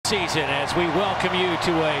season as we welcome you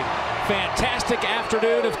to a fantastic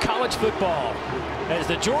afternoon of college football as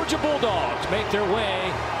the Georgia Bulldogs make their way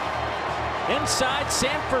inside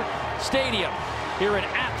Sanford Stadium here in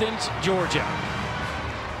Athens, Georgia.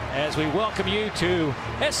 As we welcome you to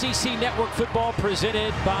SEC Network football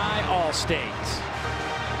presented by Allstate.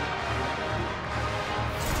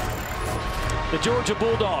 The Georgia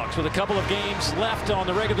Bulldogs with a couple of games left on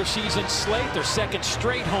the regular season slate, their second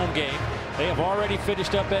straight home game. They have already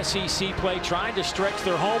finished up SEC play, trying to stretch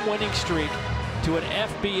their home winning streak to an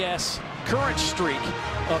FBS current streak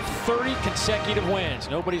of 30 consecutive wins.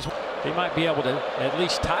 They might be able to at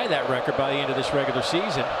least tie that record by the end of this regular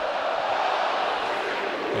season.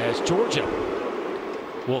 As Georgia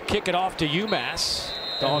will kick it off to UMass.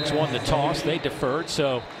 Dogs won the toss, they deferred,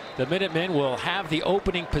 so the Minutemen will have the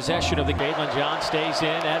opening possession of the game. Caitlin John stays in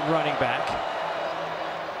at running back.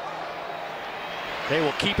 They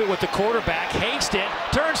will keep it with the quarterback. Haston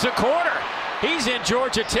turns the corner. He's in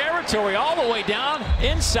Georgia territory all the way down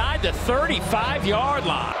inside the 35-yard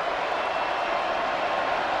line.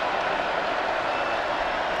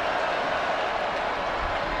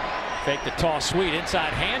 Fake the toss sweet,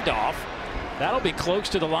 inside handoff. That'll be close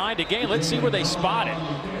to the line to gain. Let's see where they spot it.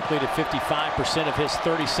 Completed 55% of his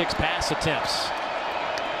 36 pass attempts.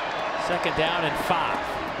 Second down and 5.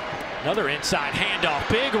 Another inside handoff,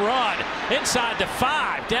 big run inside the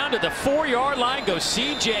 5, down to the 4-yard line goes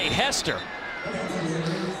C.J. Hester.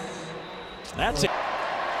 That's it.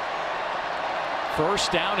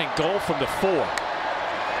 First down and goal from the 4.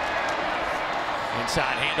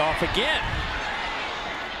 Inside handoff again.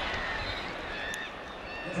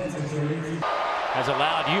 Has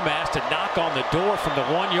allowed UMass to knock on the door from the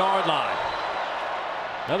 1-yard line.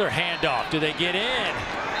 Another handoff. Do they get in?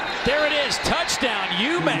 There it is. Touchdown,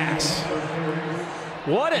 UMass.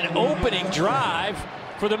 What an opening drive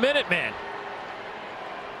for the Minutemen.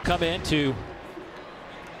 Come in to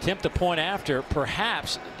attempt the point after.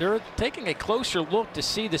 Perhaps they're taking a closer look to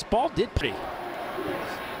see this ball did pretty.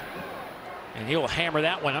 And he'll hammer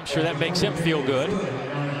that one. I'm sure that makes him feel good.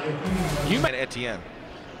 And Etienne.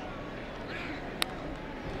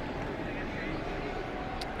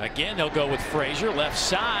 Again, they'll go with Frazier. Left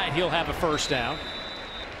side, he'll have a first down.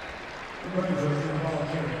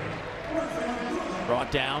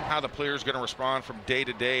 Brought down. How the player's going to respond from day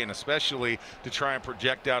to day, and especially to try and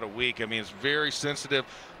project out a week. I mean, it's very sensitive.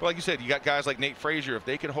 But like you said, you got guys like Nate Frazier. If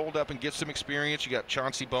they can hold up and get some experience, you got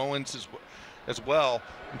Chauncey Bowens as well,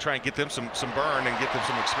 and try and get them some burn and get them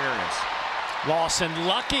some experience. Lawson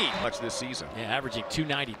lucky. Much this season. Yeah, averaging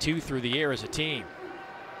 292 through the air as a team.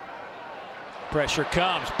 Pressure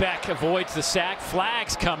comes. Beck avoids the sack.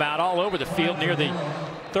 Flags come out all over the field near the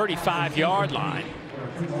 35-yard line.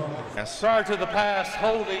 Yes. Prior to the pass,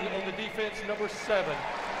 holding on the defense, number 7.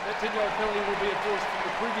 That 10-yard penalty will be enforced from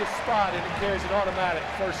the previous spot, and it carries an automatic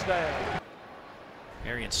first down.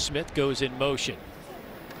 Arian Smith goes in motion.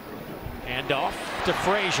 Handoff to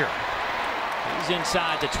Frazier. He's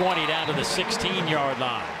inside the 20 down to the 16-yard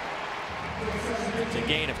line. It's a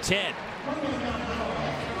gain of 10.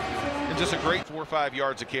 And just a great 4 or 5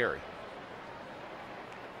 yards of carry.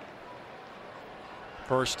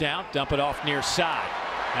 First down, dump it off near side.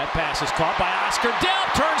 That pass is caught by Oscar.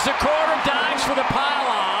 Delp turns the corner, dives for the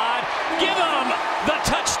pylon. Give him the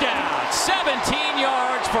touchdown. 17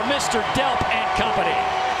 yards for Mr. Delp and company.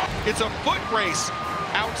 It's a foot race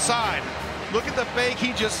outside. Look at the fake.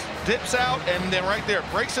 He just dips out and then right there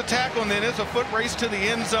breaks a tackle, and then it's a foot race to the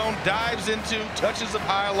end zone, dives into, touches the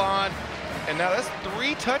pylon. And now that's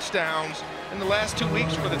 3 touchdowns in the last 2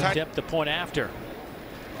 weeks for the Titans. Stepped the point after.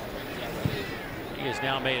 He has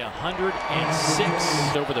now made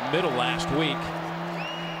 106 over the middle last week.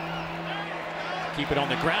 Keep it on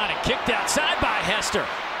the ground and kicked outside by Hester.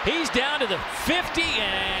 He's down to the 50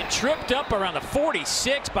 and tripped up around the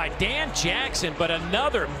 46 by Dan Jackson, but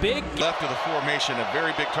another big left of the formation, a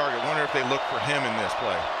very big target. Wonder if they look for him in this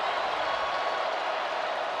play.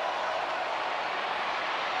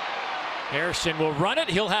 Harrison will run it.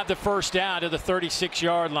 He'll have the first down to the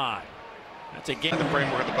 36-yard line. That's a game. The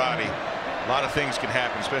framework of the body. A lot of things can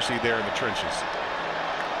happen, especially there in the trenches.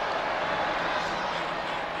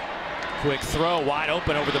 Quick throw, wide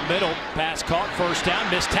open over the middle. Pass caught, first down.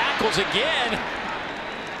 Missed tackles again.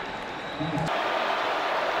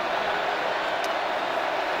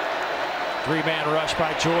 Three-man rush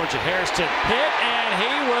by Georgia. Harrison hit, and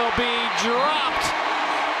he will be dropped.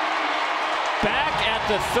 Back at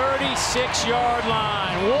the 36-yard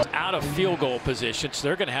line. Out of field goal position, so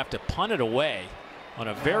they're going to have to punt it away on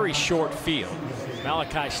a very short field.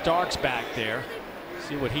 Malachi Starks back there.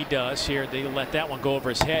 See what he does here. They let that one go over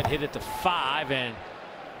his head, hit at the 5, and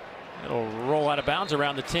It'll roll out of bounds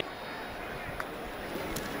around the 10.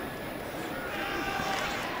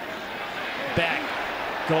 Back,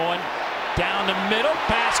 going down the middle,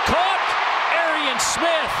 pass caught. Arian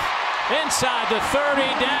Smith inside the 30,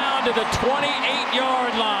 down to the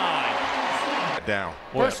 28-yard line. Down.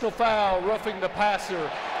 Personal foul, roughing the passer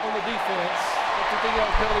on the defense. The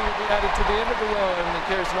penalty will be added to the end of the run and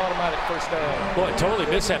carries an automatic first down. Boy, totally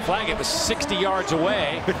missed that flag. It was 60 yards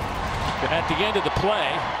away at the end of the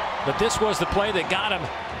play, but this was the play that got him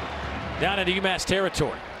down into UMass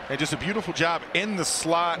territory. And just a beautiful job in the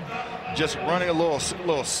slot, just running a little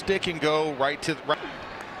stick and go right to the right.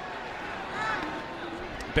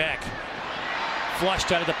 Beck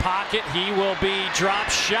flushed out of the pocket. He will be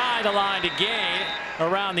dropped shy the line to gain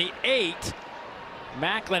around the 8.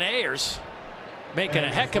 Macklin Ayers making a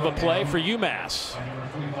heck of a play for UMass.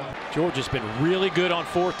 Georgia's been really good on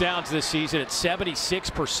 4th downs this season at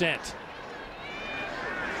 76%.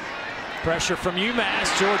 Pressure from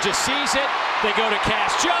UMass. Georgia sees it. They go to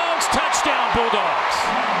Cass Jones. Touchdown Bulldogs.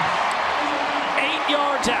 8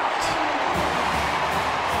 yards out.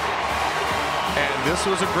 And this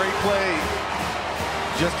was a great play.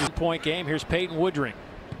 Just a point game. Here's Peyton Woodring.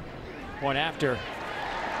 Point after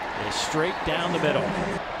is straight down the middle.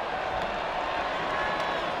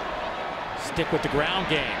 Stick with the ground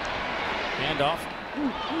game. Handoff.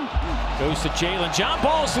 Goes to Jalen John.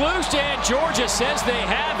 Ball's loose, and Georgia says they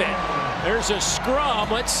have it. There's a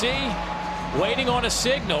scrum. Let's see. Waiting on a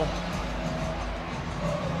signal.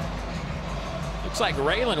 Looks like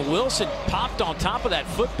Raylan Wilson popped on top of that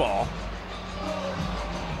football.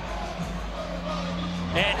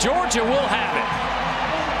 And Georgia will have it.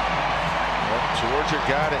 Well, Georgia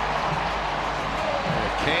got it. And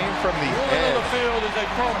it came from the edge. The field as they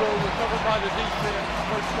fumble, recovered by the defense.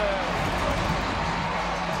 First down.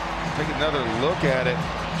 Take another look at it.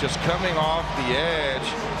 Just coming off the edge.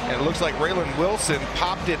 And it looks like Raylan Wilson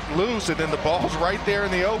popped it loose, and then the ball's right there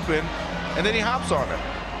in the open. And then he hops on it.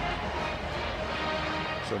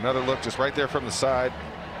 So another look just right there from the side.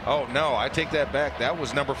 Oh, no, I take that back. That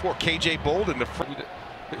was number 4, KJ Bolden, the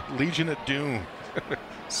Legion of Doom.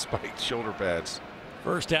 Spiked shoulder pads.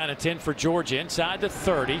 First down and 10 for Georgia inside the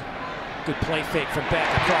 30. Good play fake from Beck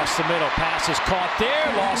across the middle. Pass is caught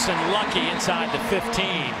there. Lawson lucky inside the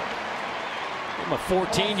 15. A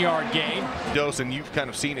 14-yard gain. And you've kind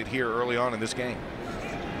of seen it here early on in this game.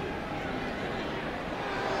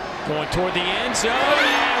 Going toward the end zone.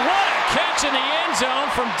 And what a catch in the end zone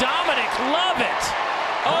from Dominic Lovett.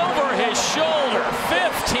 Over his shoulder.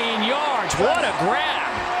 15 yards. What a grab.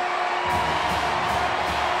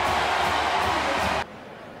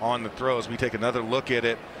 On the throws, we take another look at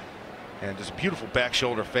it. And just beautiful back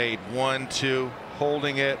shoulder fade. 1, 2,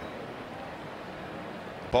 holding it.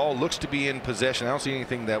 Ball looks to be in possession. I don't see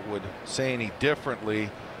anything that would say any differently.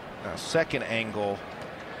 Now, second angle.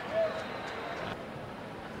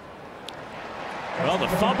 Well, the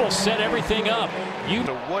fumble set everything up.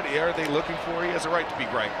 So what are they looking for? He has a right to be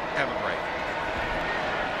right. Have it right.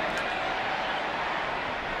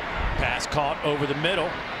 Pass caught over the middle.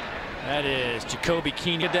 That is Jacoby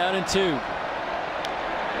Keenan down in 2.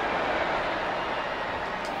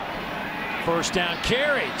 First down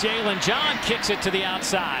carry. Jalen John kicks it to the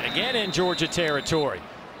outside. Again in Georgia territory.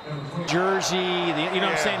 Jersey, you know what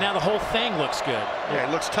I'm saying? Now the whole thing looks good. Yeah,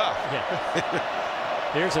 it looks tough. Yeah.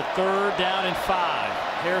 Here's a 3rd down and 5.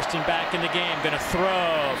 Hairston back in the game. Going to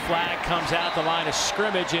throw. Flag comes out the line of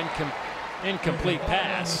scrimmage. Incomplete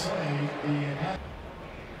pass.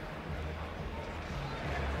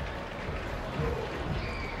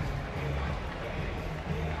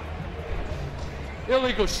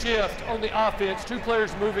 Illegal shift on the offense. 2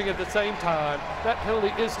 players moving at the same time. That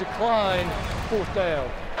penalty is declined. 4th down.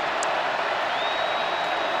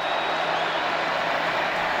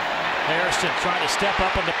 Hairston trying to step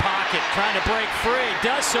up in the pocket, trying to break free.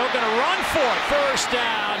 Does so. Going to run for it. First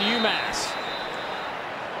down, UMass.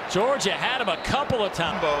 Georgia had him a couple of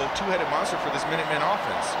times. Two-headed monster for this Minutemen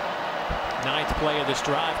offense. 9th play of this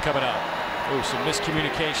drive coming up. Oh, some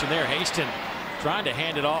miscommunication there. Hairston trying to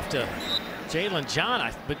hand it off to Jalen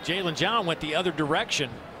John, but Jalen John went the other direction.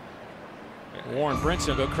 Warren Brinson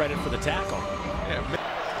will go credit for the tackle. Yeah.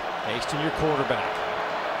 Hairston, your quarterback.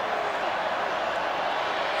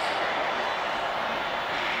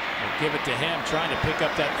 They'll give it to him, trying to pick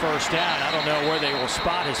up that first down. I don't know where they will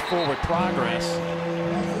spot his forward progress.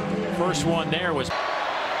 First one there was.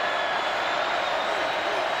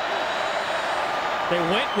 They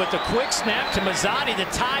went with the quick snap to Mazzotti, the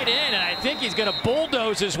tight end, and I think he's going to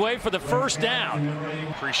bulldoze his way for the first down.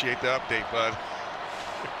 Appreciate the update, bud.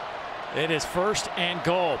 It is 1st and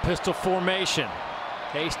goal. Pistol formation.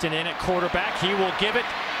 Hairston in at quarterback. He will give it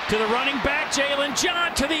to the running back, Jalen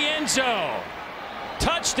John, to the end zone.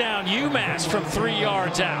 Touchdown, UMass from 3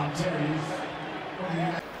 yards out.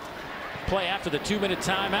 Play after the 2-minute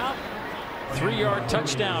timeout. 3-yard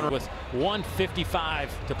touchdown with 1:55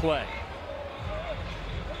 to play.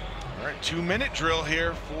 All right, 2-minute drill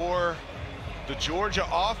here for the Georgia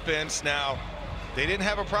offense. Now, they didn't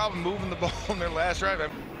have a problem moving the ball in their last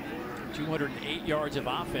drive. 208 yards of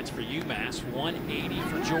offense for UMass, 180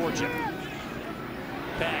 for Georgia.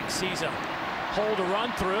 Beck sees a hole to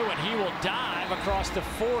run through, and he will dive across the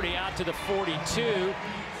 40 out to the 42.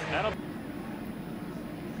 That'll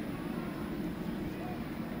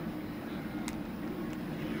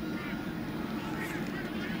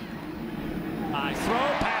high throw,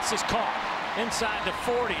 pass is caught inside the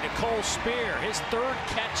 40 to Cole Spear, his 3rd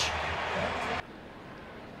catch.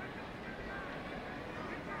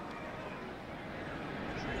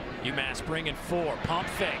 UMass bringing 4, pump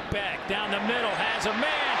fake, Beck down the middle, has a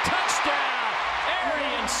man, touchdown,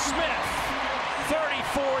 Arian Smith,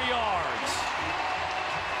 34 yards.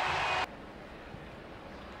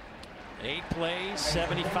 8 plays,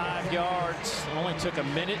 75 yards, only took a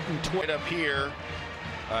minute and 20. Up here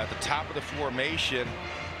at the top of the formation,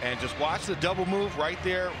 and just watch the double move right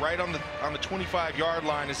there, right on the 25-yard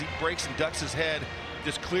line as he breaks and ducks his head,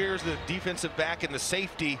 just clears the defensive back and the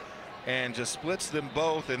safety, and just splits them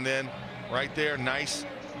both. And then right there, nice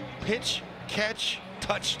pitch, catch,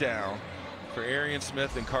 touchdown for Arian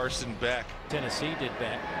Smith and Carson Beck. Tennessee did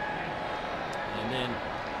Beck, and then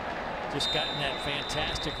just got in that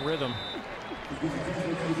fantastic rhythm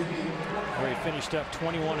where he finished up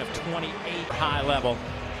 21 of 28 high level.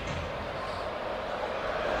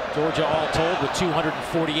 Georgia all told with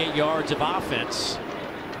 248 yards of offense.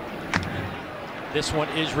 This one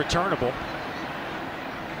is returnable.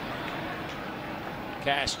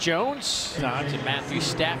 Cash Jones times, and Matthew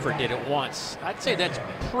Stafford did it once. I'd say that's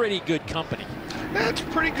pretty good company. That's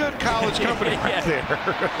pretty good college company right there.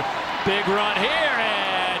 Big run here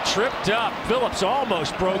and tripped up. Phillips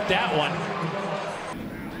almost broke that one.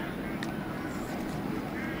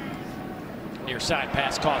 Near side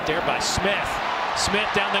pass caught there by Smith. Smith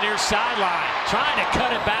down the near sideline, trying to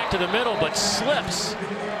cut it back to the middle, but slips.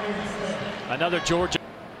 Another Georgia.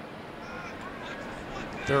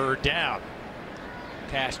 3rd down.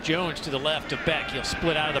 Cash Jones to the left of Beck. He'll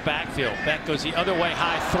split out of the backfield. Beck goes the other way,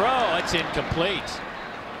 high throw. It's incomplete.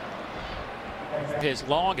 His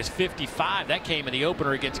long is 55. That came in the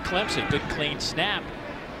opener against Clemson. Good clean snap.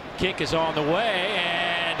 Kick is on the way,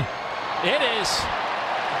 and it is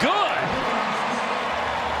good.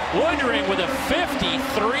 Woodring with a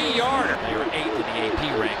 53-yarder. They were 8th in the AP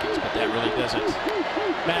rankings, but that really doesn't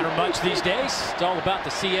matter much these days. It's all about the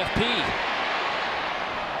CFP.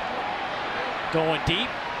 Going deep.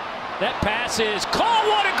 That pass is caught.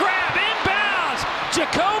 What a grab! Inbounds.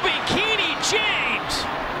 Jacoby Keeney James.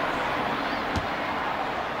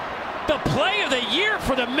 The play of the year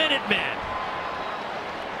for the Minutemen.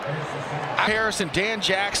 Harrison, Dan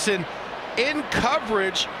Jackson in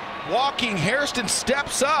coverage, walking. Hairston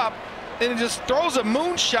steps up and just throws a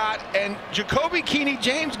moonshot, and Jacoby Keeney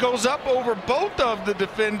James goes up over both of the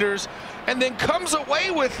defenders and then comes away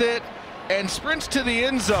with it and sprints to the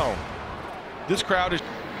end zone. This crowd is.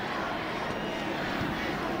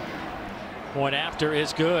 Point after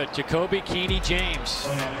is good. Jacoby Keeney James.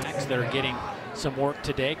 Next, that are getting some work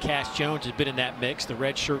today. Cash Jones has been in that mix, the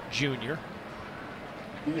redshirt junior.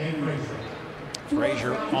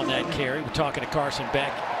 Frazier on that carry. We're talking to Carson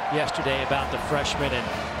Beck yesterday about the freshman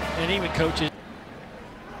and even coaches.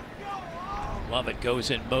 Lovett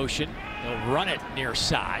goes in motion. They'll run it near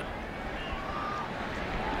side.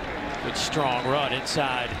 Good strong run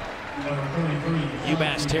inside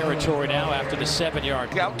UMass territory now after the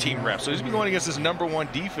 7-yard out team rep. So he's been going against his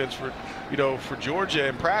 #1 defense for Georgia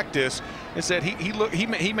in practice, and said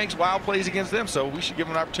he makes wild plays against them, so we should give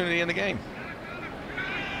him an opportunity in the game.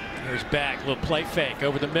 Here's Beck, little play fake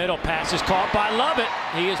over the middle. Pass is caught by Lovett.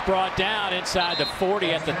 He is brought down inside the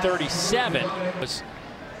 40 at the 37. Was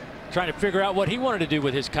trying to figure out what he wanted to do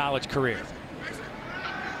with his college career.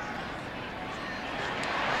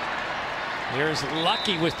 Here's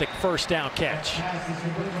Lucky with the first down catch.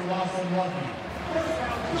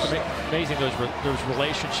 Amazing those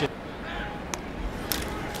relationships.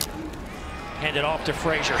 Handed off to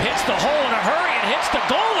Frazier. Hits the hole in a hurry and hits the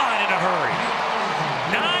goal line in a hurry.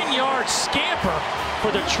 9-yard scamper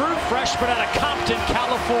for the true freshman out of Compton,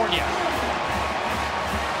 California.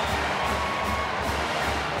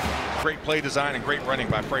 Great play design and great running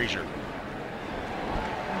by Frazier.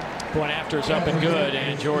 Point after is up and good,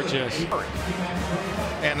 and Georgia's.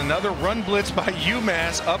 And another run blitz by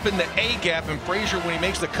UMass up in the A gap, and Frazier, when he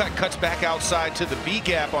makes the cut, cuts back outside to the B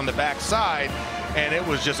gap on the backside, and it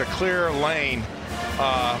was just a clear lane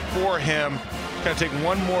for him. Kind of take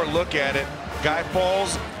one more look at it. Guy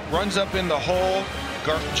falls, runs up in the hole.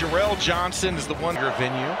 Jarrell Johnson is the one.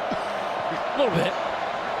 Venue. A little bit.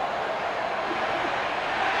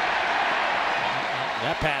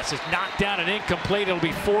 That pass is knocked down and incomplete. It'll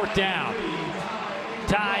be fourth down.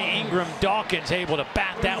 Ty Ingram Dawkins able to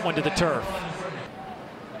bat that one to the turf.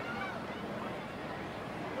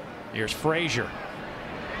 Here's Frazier.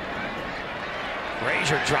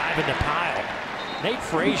 Frazier driving the pile. Nate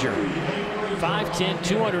Frazier, 5'10",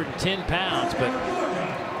 210 pounds, but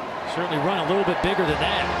certainly run a little bit bigger than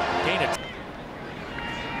that. Gain it.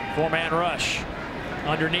 Four-man rush.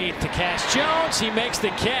 Underneath to Cass Jones. He makes the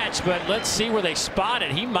catch, but let's see where they spot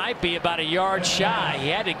it. He might be about a yard shy. He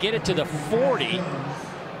had to get it to the 40.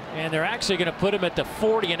 And they're actually going to put him at the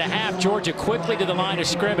 40.5. Georgia quickly to the line of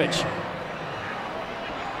scrimmage.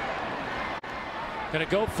 Going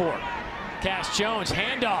to go for it. Cass Jones,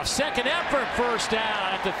 handoff, second effort, first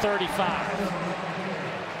down at the 35.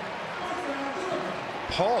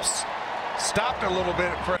 Pulse stopped a little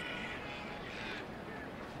bit.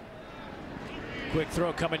 Quick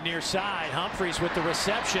throw coming near side. Humphreys with the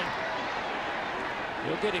reception.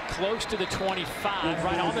 He'll get it close to the 25,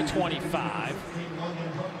 right on the 25.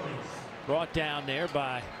 Brought down there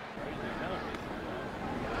by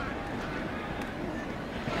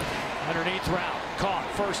underneath route. Caught,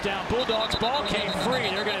 first down. Bulldogs ball came free.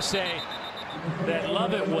 They're going to say that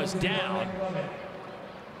Lovett was down.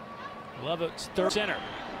 Lovett's third center.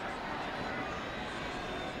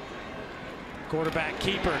 Quarterback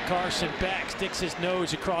keeper Carson Beck sticks his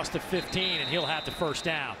nose across the 15, and he'll have the first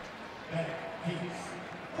down. There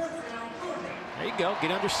you go,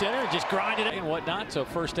 get under center and just grind it and whatnot. So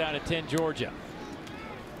first down at 10, Georgia.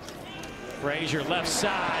 Frazier left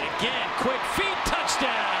side again, quick feet,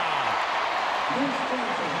 touchdown.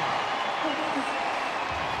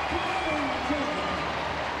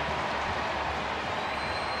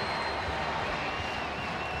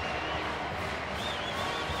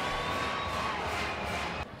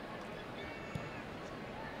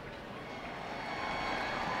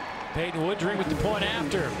 Peyton Woodring with the point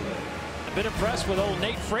after. I've been impressed with old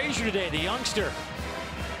Nate Frazier today, the youngster.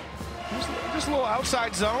 Just a little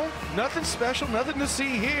outside zone. Nothing special, nothing to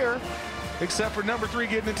see here, except for number 3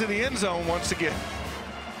 getting into the end zone once again.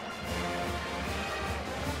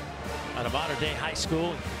 Out of Modern Day High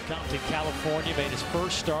School in Compton, California, made his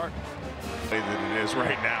first start. Than it is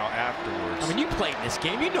right now afterwards. I mean, you played in this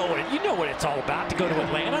game. You know what it's all about to go to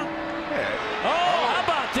Atlanta. Yeah. Oh, how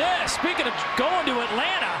about this? Speaking of going to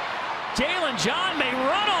Atlanta, Jalen John may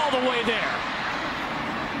run all the way there.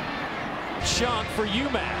 Chunk for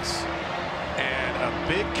UMass. And a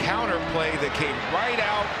big counter play that came right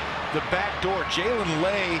out the back door. Jalen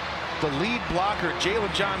Lay, the lead blocker.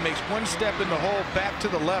 Jalen John makes one step in the hole, back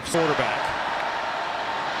to the left. Quarterback.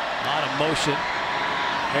 A lot of motion.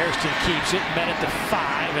 Hairston keeps it, met at the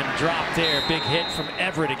 5 and dropped there. Big hit from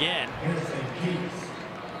Everett again.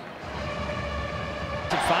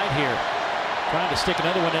 To fight here. Trying to stick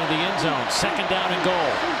another one into the end zone. Second down and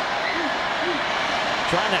goal.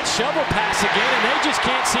 Trying that shovel pass again, and they just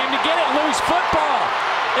can't seem to get it. Loose football.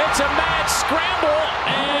 It's a mad scramble,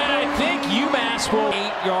 and I think UMass will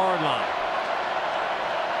 8-yard line.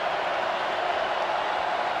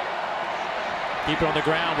 Keep it on the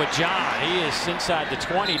ground with John. He is inside the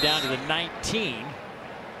 20 down to the 19.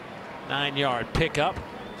 9-yard pickup.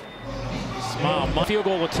 Small field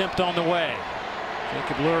goal attempt on the way.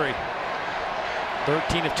 Jacob Lurie,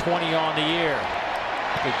 13 of 20 on the year.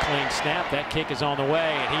 Good clean snap. That kick is on the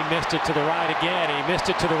way, and he missed it to the right again. He missed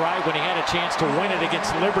it to the right when he had a chance to win it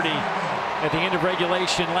against Liberty at the end of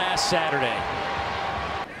regulation last Saturday.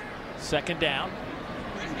 Second down.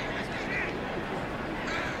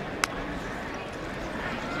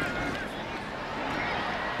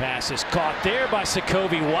 Pass is caught there by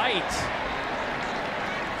Sakovi White.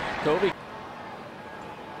 Kobe.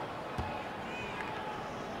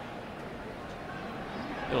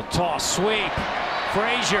 Little toss sweep.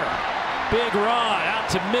 Frazier, big run out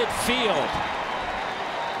to midfield.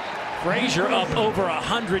 Frazier up over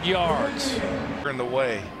 100 yards. In the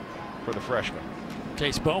way for the freshman.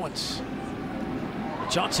 Chase Bowens.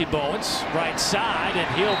 Chauncey Bowens, right side, and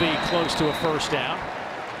he'll be close to a first down.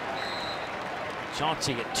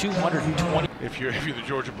 Chauncey at 220. If you're the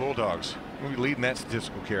Georgia Bulldogs, we'll be leading that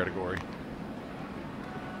statistical category.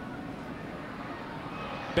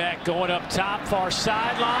 Beck going up top, far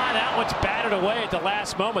sideline. That one's batted away at the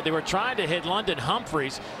last moment. They were trying to hit London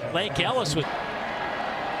Humphreys. Lake Ellis with.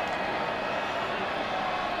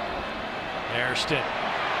 Hairston,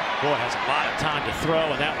 boy, has a lot of time to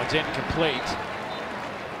throw, and that one's incomplete.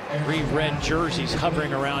 3 red jerseys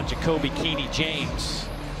hovering around Jacoby Keeney James.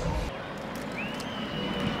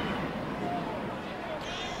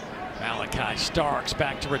 Malachi Starks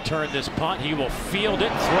back to return this punt. He will field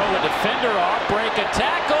it, throw a defender off, break a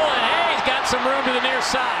tackle, and hey, he's got some room to the near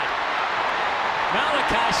side.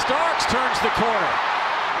 Malachi Starks turns the corner,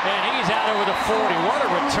 and he's out over the 40. What a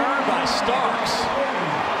return by Starks.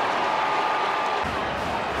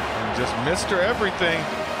 And just Mr. Everything.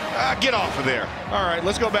 Get off of there. All right,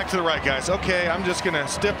 let's go back to the right, guys. Okay, I'm just going to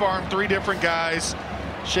stiff arm 3 different guys,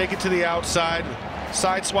 shake it to the outside,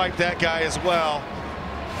 sideswipe that guy as well.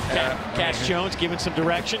 Cash Jones giving some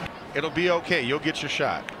direction. It'll be okay. You'll get your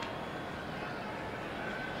shot.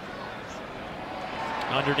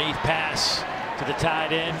 Underneath pass to the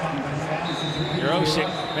tight end.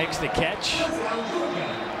 Jurosik makes the catch.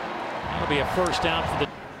 That'll be a first down for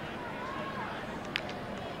the.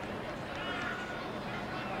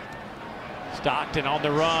 Stockton on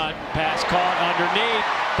the run. Pass caught underneath.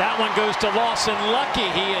 That one goes to Lawson Lucky.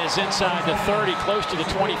 He is inside the 30, close to the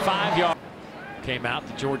 25-yard. Came out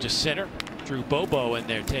the Georgia center. Drew Bobo in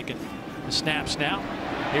there taking the snaps now.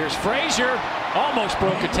 Here's Frazier. Almost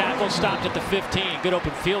broke a tackle. Stopped at the 15. Good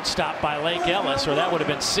open field stop by Lake Ellis, or that would have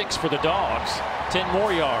been 6 for the Dogs. 10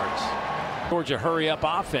 more yards. Georgia hurry-up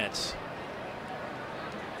offense.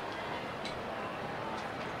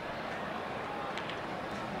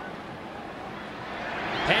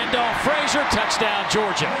 Handoff, Frazier, touchdown,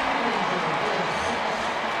 Georgia.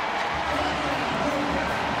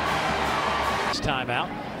 Timeout.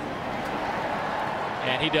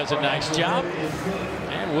 And he does a nice job.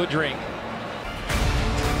 And Woodring.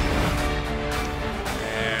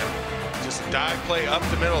 And just a dive play up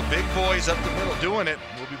the middle. Big boys up the middle doing it.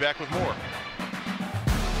 We'll be back with more.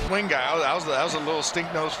 Swing guy. I was a little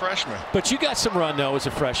stink-nosed freshman. But you got some run, though, as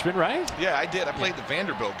a freshman, right? Yeah, I did. I played the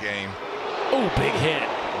Vanderbilt game. Oh, big hit.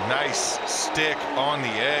 Nice stick on the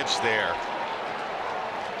edge there.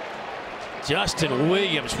 Justin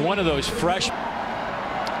Williams, one of those freshmen.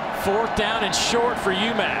 4th down and short for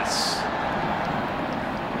UMass.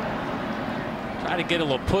 Try to get a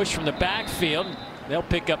little push from the backfield. They'll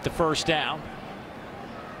pick up the first down.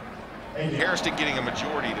 Hairston getting a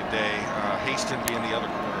majority today. Haston being the other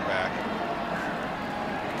quarterback.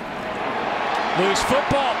 Loose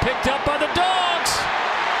football picked up by the Dogs.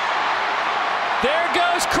 There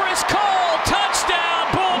goes Chris Cole.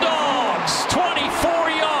 Touchdown, Bulldogs. 24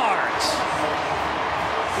 yards.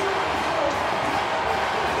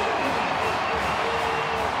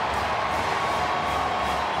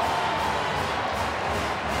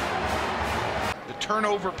 The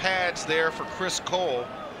turnover pads there for Chris Cole.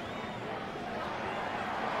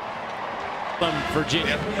 Virginia.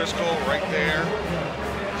 Yep, Chris Cole right there.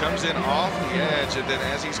 Comes in off the edge, and then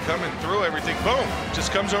as he's coming through everything, boom,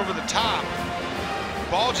 just comes over the top.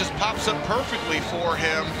 Ball just pops up perfectly for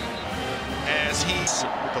him as he's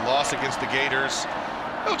with the loss against the Gators.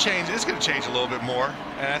 It'll change. It's going to change a little bit more,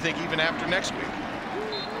 and I think even after next week,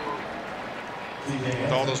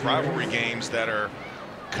 with all those rivalry games that are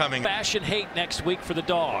coming. Fashion hate next week for the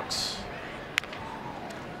Dogs.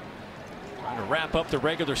 Trying to wrap up the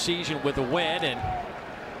regular season with a win and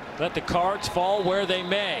let the cards fall where they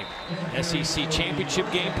may. SEC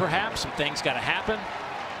championship game, perhaps. Some things got to happen.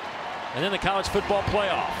 And then the college football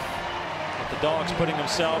playoff. With the Dogs putting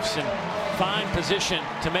themselves in fine position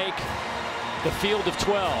to make the field of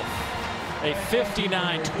 12. A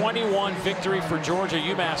 59-21 victory for Georgia.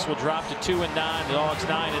 UMass will drop to 2-9. The Dogs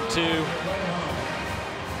 9-2.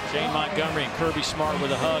 Shane Montgomery and Kirby Smart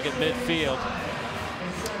with a hug at midfield.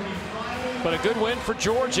 But a good win for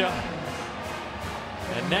Georgia.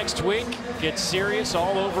 And next week gets serious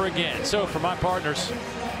all over again. So for my partners,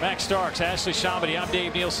 Max Starks, Ashley Shamedy, I'm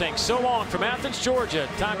Dave Neal saying so long from Athens, Georgia.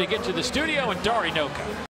 Time to get to the studio and Dari Noka.